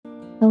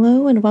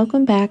Hello and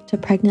welcome back to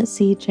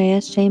Pregnancy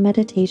JSJ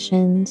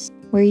Meditations,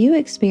 where you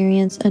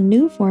experience a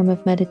new form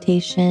of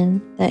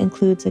meditation that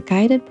includes a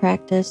guided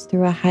practice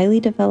through a highly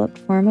developed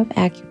form of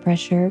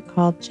acupressure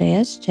called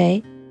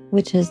JSJ,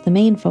 which is the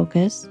main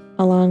focus,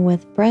 along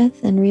with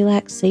breath and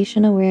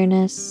relaxation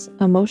awareness,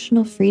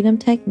 emotional freedom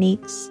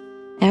techniques,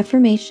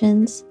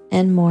 affirmations,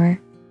 and more.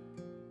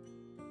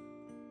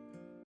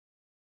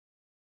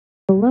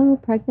 Hello,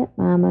 pregnant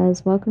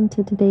mamas. Welcome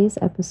to today's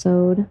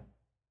episode.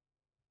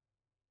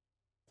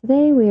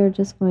 Today we are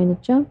just going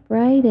to jump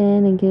right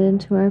in and get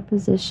into our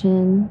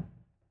position.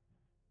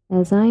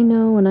 As I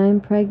know, when I'm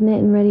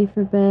pregnant and ready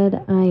for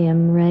bed, I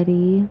am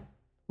ready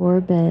for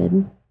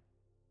bed.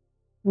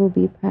 We'll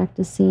be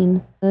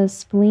practicing the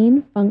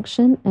spleen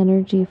function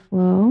energy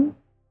flow.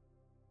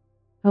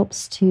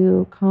 Helps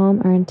to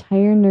calm our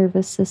entire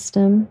nervous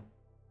system.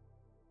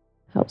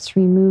 Helps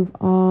remove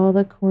all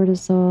the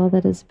cortisol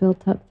that is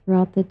built up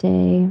throughout the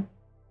day.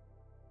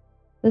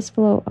 This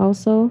flow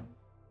also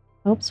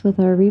helps with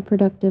our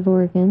reproductive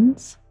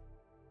organs.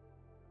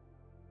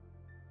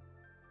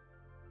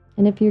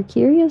 And if you're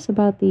curious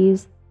about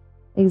these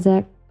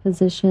exact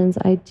positions,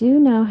 I do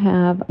now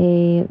have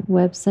a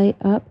website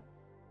up.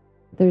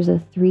 There's a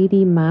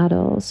 3D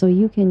model, so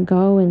you can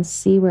go and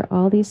see where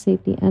all these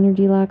safety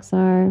energy locks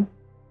are.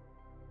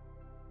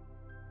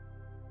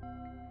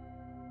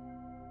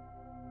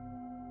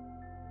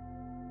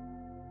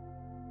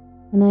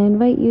 And I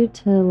invite you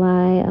to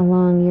lie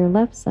along your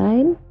left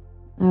side.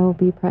 I will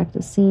be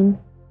practicing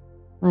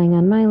lying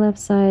on my left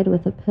side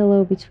with a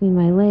pillow between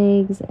my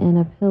legs and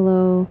a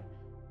pillow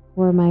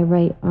for my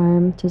right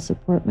arm to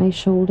support my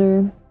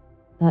shoulder.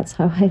 That's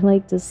how I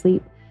like to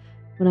sleep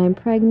when I'm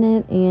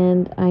pregnant,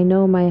 and I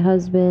know my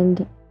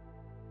husband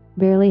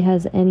barely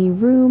has any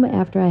room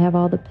after I have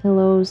all the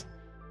pillows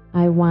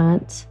I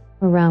want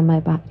around my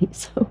body.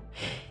 So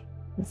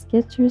just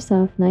get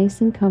yourself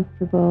nice and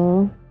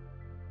comfortable,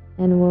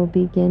 and we'll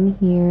begin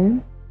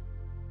here.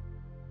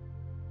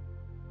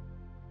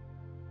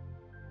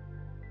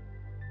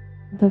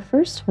 The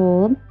first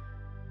hold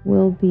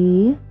will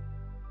be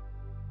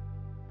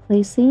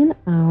placing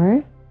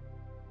our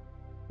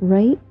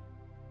right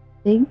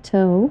big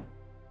toe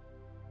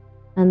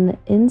on the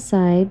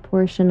inside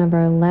portion of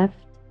our left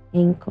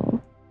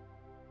ankle.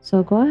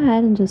 So go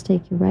ahead and just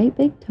take your right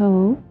big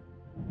toe,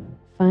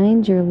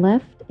 find your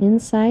left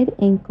inside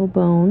ankle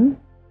bone,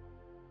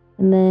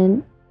 and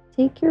then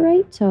take your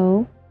right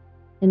toe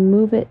and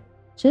move it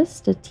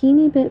just a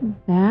teeny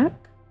bit back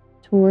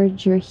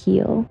towards your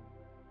heel.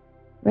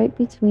 Right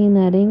between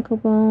that ankle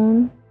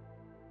bone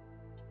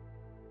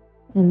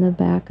and the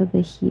back of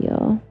the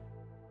heel.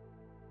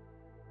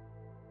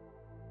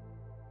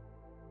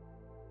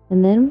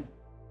 And then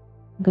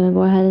I'm going to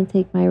go ahead and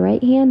take my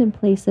right hand and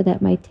place it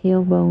at my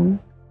tailbone.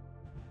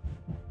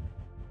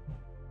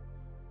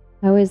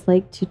 I always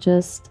like to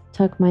just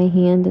tuck my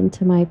hand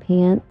into my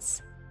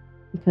pants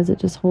because it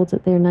just holds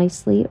it there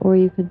nicely, or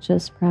you could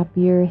just prop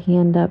your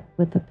hand up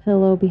with a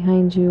pillow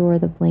behind you or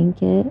the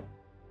blanket,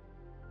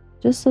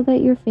 just so that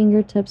your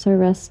fingertips are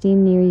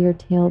resting near your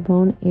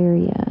tailbone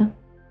area.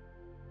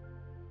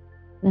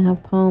 And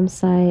have palm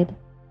side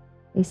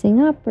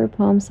facing up or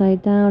palm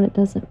side down. It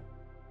doesn't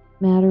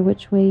matter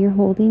which way you're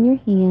holding your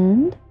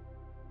hand.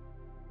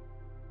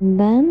 And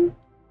then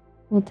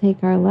we'll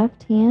take our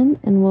left hand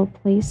and we'll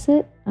place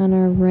it on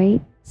our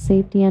right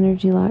safety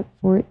energy lock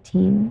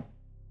 14.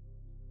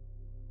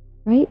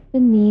 Right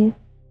beneath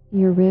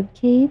your rib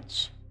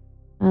cage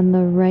on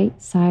the right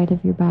side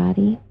of your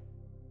body.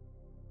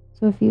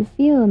 So if you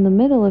feel in the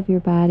middle of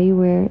your body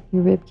where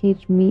your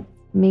ribcage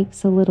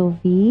makes a little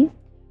V,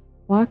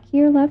 walk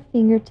your left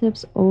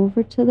fingertips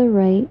over to the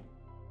right,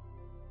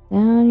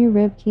 down your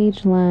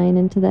ribcage line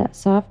into that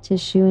soft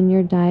tissue in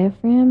your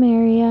diaphragm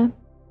area.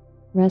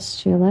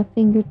 Rest your left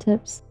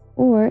fingertips,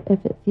 or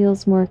if it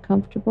feels more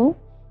comfortable,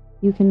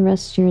 you can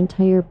rest your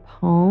entire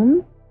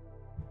palm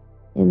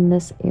in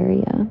this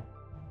area.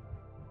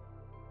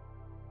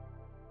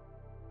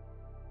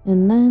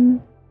 And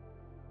then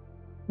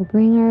we'll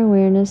bring our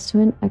awareness to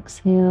an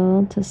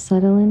exhale to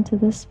settle into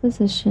this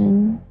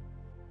position.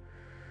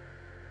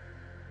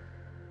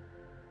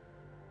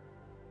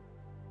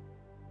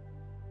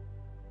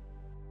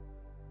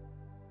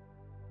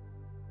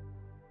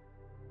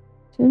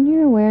 Tune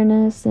your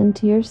awareness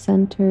into your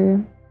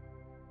center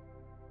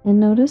and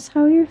notice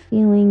how you're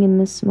feeling in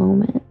this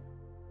moment.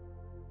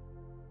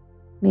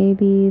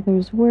 Maybe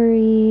there's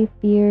worry,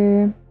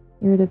 fear,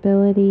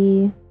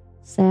 irritability,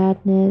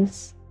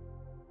 sadness,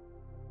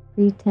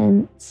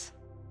 pretense.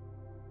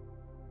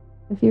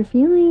 If you're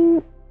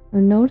feeling or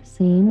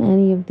noticing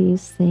any of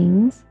these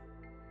things,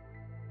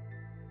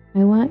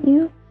 I want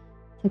you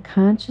to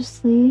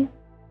consciously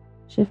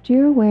shift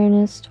your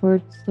awareness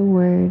towards the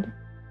word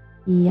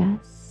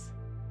yes.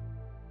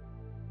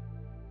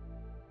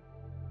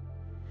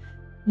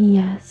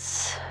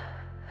 Yes.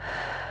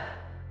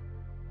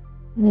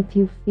 And if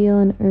you feel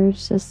an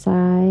urge to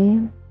sigh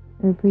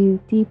or breathe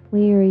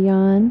deeply or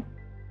yawn,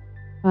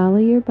 follow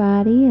your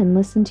body and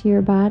listen to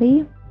your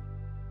body.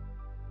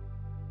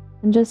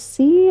 And just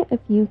see if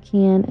you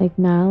can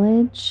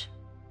acknowledge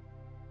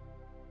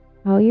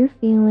how you're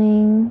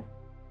feeling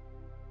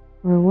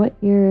or what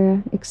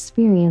you're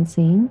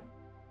experiencing,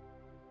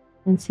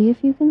 and see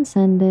if you can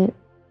send it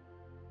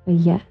a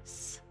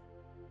yes.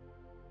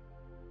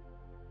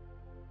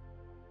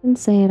 And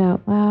say it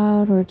out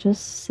loud or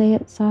just say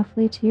it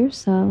softly to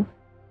yourself.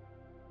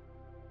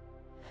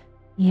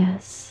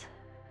 Yes.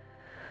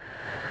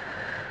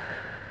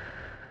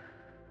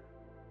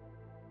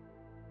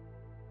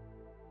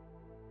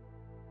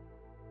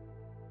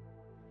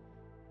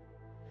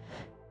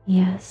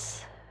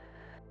 Yes.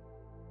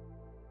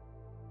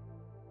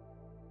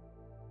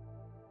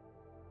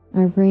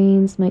 Our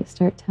brains might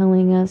start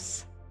telling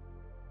us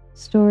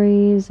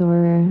stories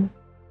or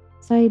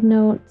side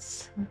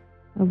notes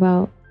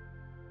about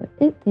what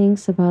it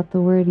thinks about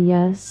the word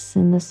yes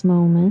in this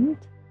moment.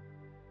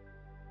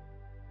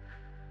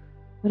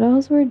 But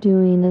all we're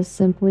doing is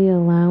simply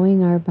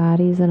allowing our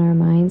bodies and our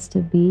minds to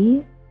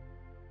be,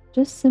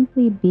 just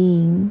simply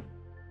being.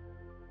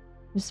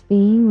 Just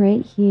being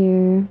right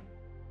here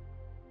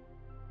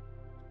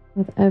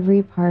with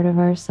every part of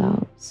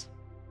ourselves.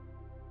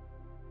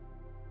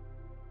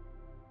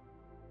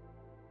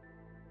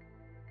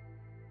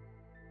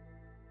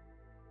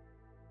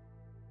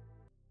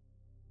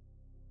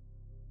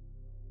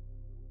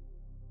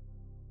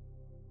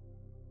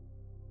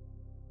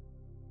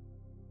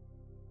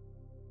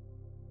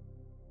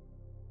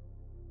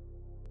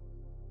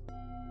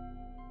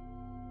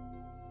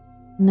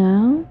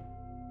 Now,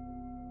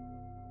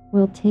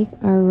 we'll take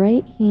our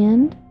right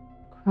hand,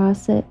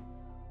 cross it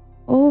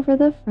over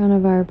the front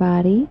of our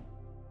body.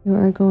 You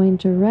are going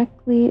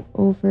directly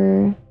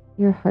over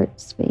your heart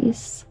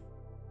space.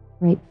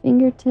 Right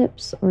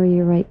fingertips or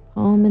your right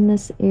palm in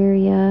this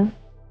area.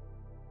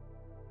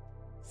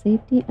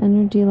 Safety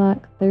Energy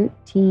Lock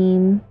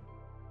 13.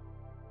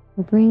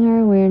 We'll bring our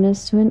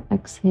awareness to an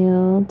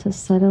exhale to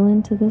settle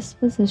into this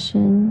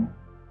position.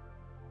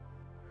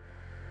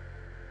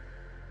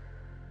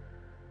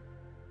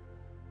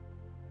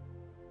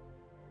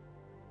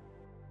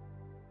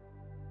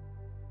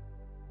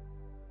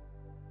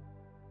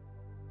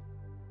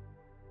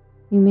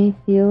 You may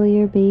feel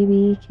your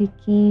baby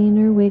kicking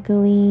or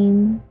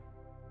wiggling.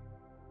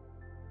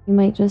 You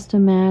might just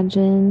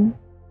imagine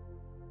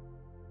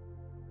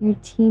your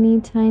teeny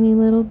tiny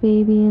little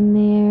baby in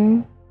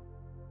there,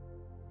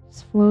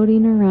 just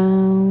floating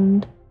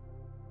around.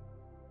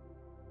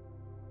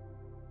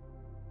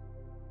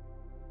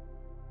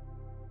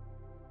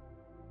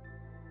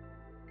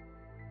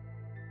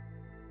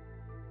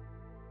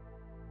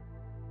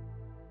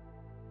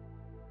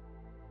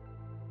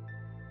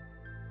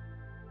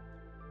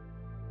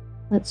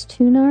 Let's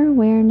tune our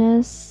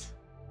awareness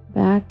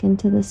back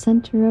into the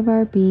center of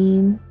our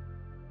being.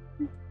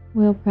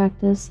 We'll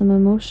practice some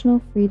emotional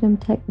freedom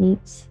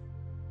techniques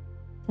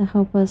to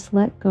help us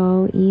let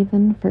go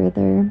even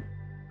further.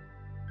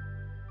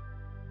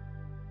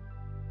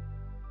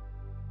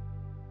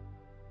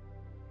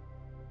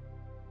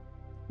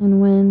 And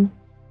when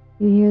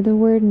you hear the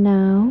word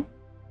now,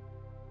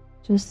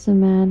 just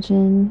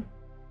imagine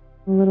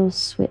a little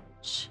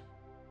switch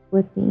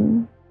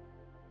flipping.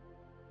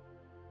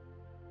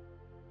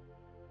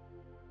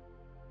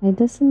 I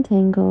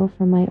disentangle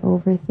from my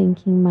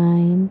overthinking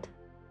mind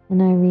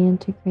and I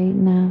reintegrate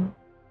now.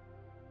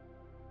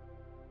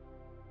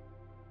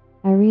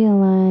 I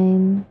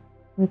realign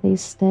with a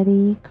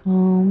steady,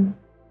 calm,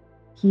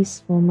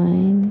 peaceful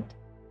mind,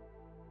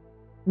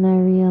 and I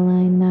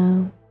realign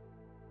now.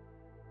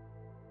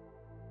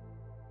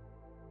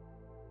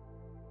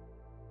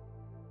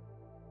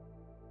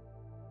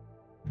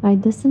 I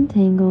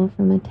disentangle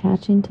from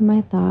attaching to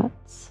my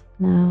thoughts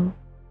now.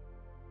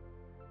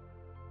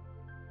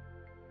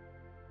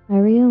 I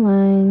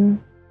realign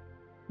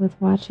with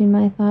watching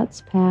my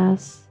thoughts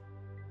pass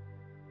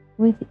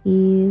with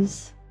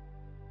ease,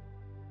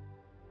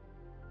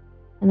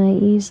 and I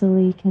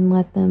easily can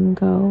let them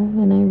go,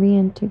 and I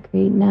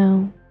reintegrate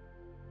now.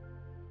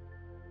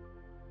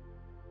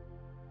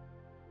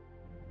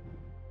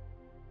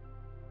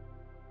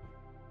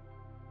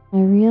 I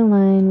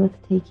realign with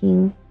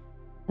taking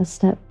a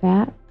step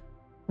back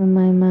from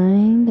my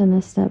mind and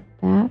a step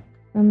back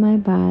from my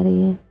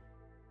body,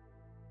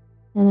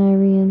 and I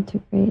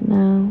reintegrate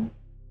now.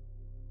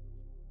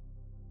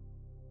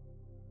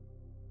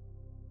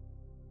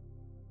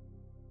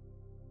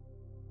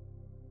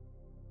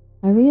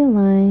 I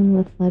realign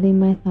with letting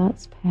my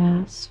thoughts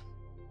pass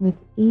with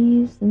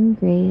ease and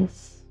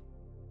grace,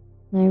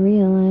 and I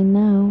realign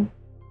now.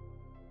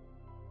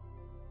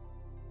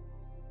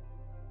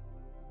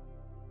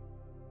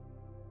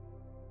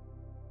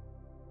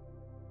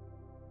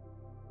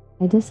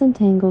 I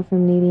disentangle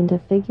from needing to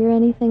figure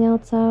anything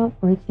else out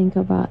or think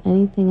about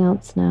anything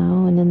else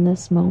now and in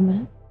this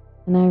moment,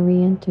 and I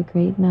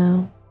reintegrate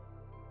now.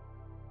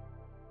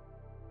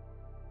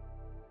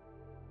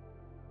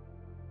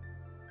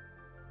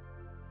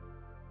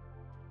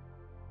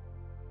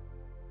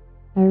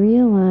 I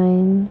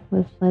realign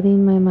with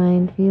letting my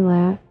mind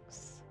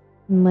relax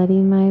and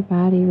letting my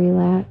body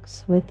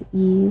relax with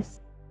ease,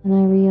 and I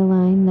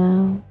realign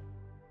now.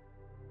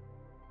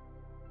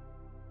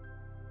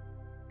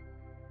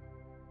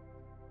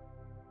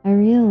 I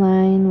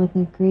realign with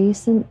the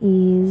grace and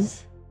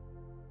ease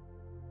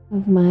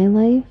of my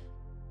life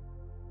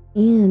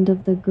and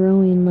of the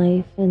growing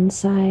life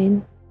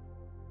inside.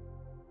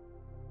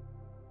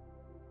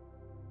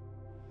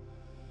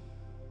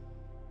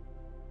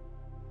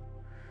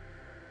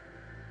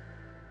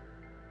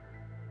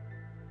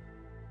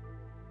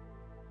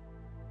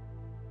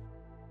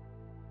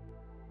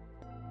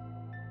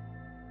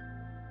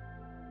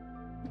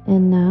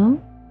 And now,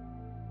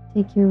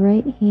 take your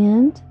right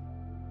hand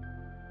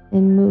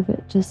and move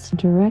it just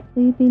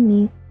directly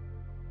beneath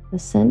the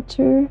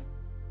center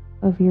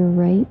of your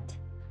right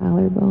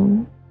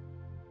collarbone.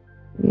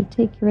 You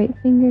take your right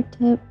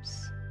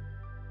fingertips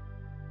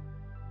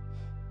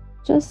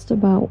just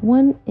about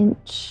 1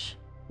 inch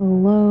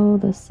below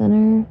the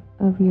center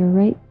of your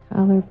right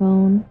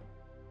collarbone.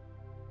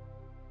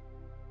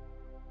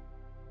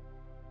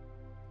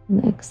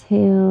 And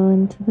exhale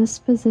into this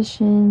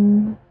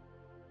position.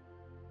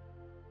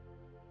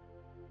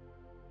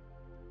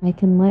 I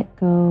can let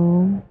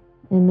go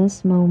in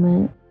this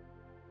moment.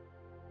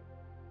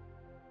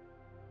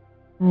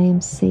 I am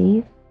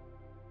safe.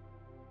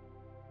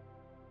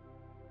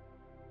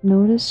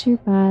 Notice your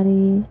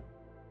body.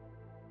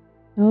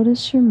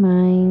 Notice your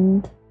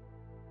mind.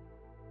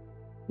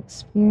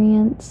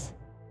 Experience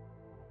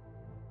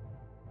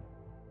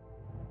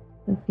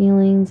the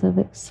feelings of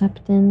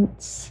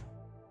acceptance,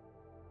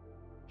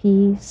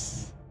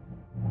 peace,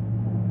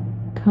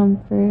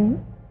 comfort,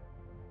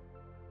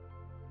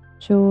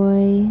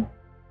 joy,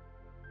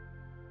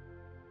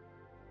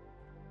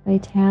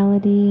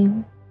 vitality,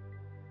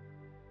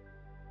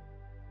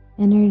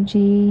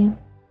 energy,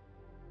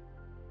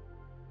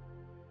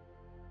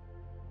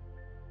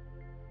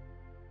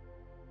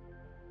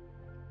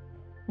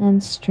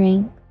 and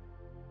strength.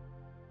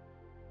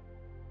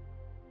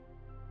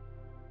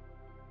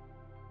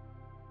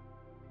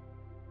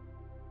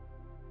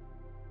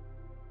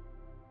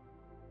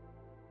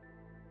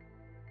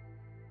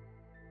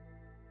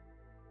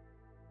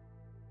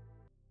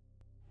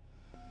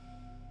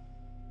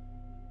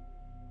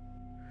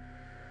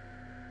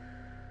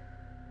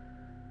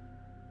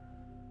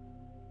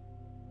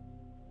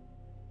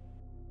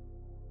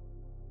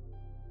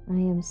 I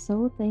am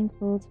so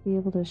thankful to be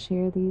able to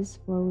share these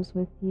flows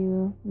with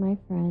you, my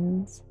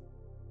friends.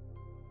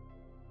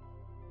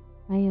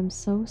 I am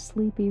so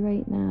sleepy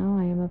right now.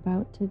 I am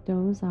about to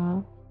doze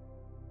off.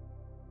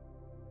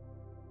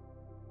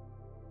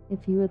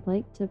 If you would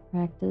like to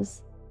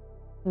practice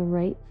the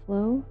right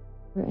flow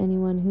for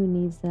anyone who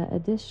needs that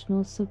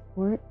additional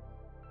support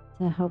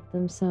to help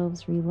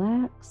themselves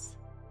relax,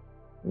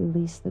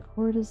 release the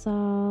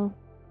cortisol,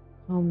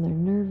 calm their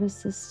nervous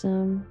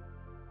system,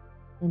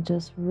 and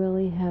just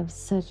really have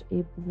such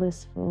a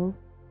blissful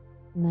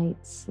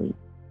night's sleep.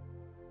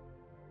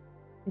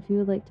 If you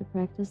would like to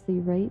practice the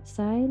right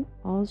side,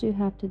 all you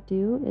have to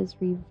do is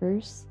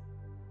reverse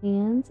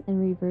hands and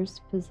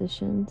reverse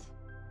positions.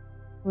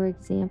 For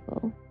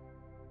example,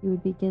 you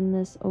would begin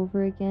this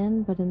over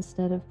again, but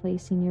instead of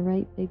placing your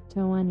right big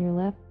toe on your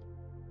left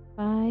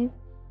 5,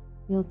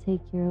 you'll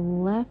take your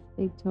left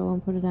big toe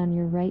and put it on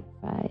your right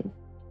 5.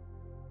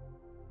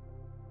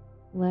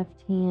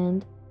 Left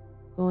hand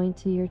going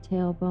to your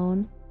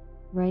tailbone,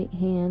 right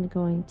hand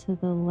going to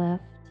the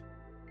left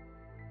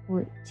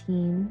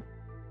 14,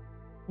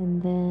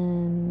 and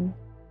then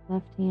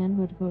left hand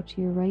would go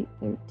to your right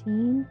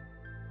 13,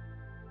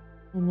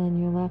 and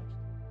then your left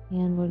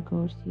hand would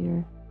go to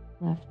your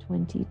left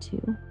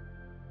 22.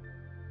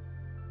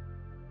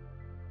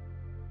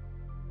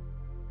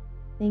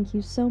 Thank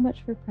you so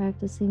much for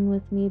practicing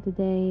with me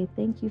today.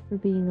 Thank you for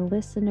being a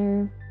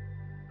listener.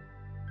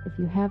 If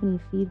you have any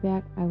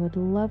feedback, I would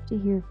love to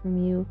hear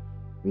from you.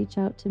 Reach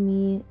out to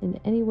me in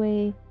any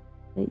way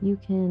that you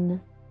can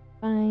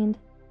find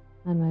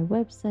on my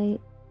website,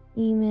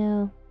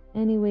 email,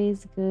 any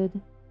way's good.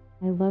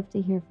 I love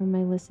to hear from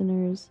my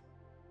listeners.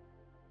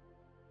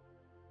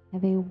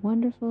 Have a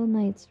wonderful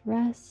night's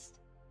rest,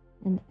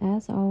 and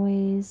as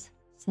always,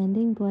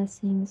 sending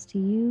blessings to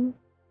you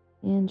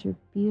and your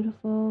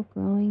beautiful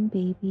growing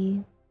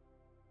baby.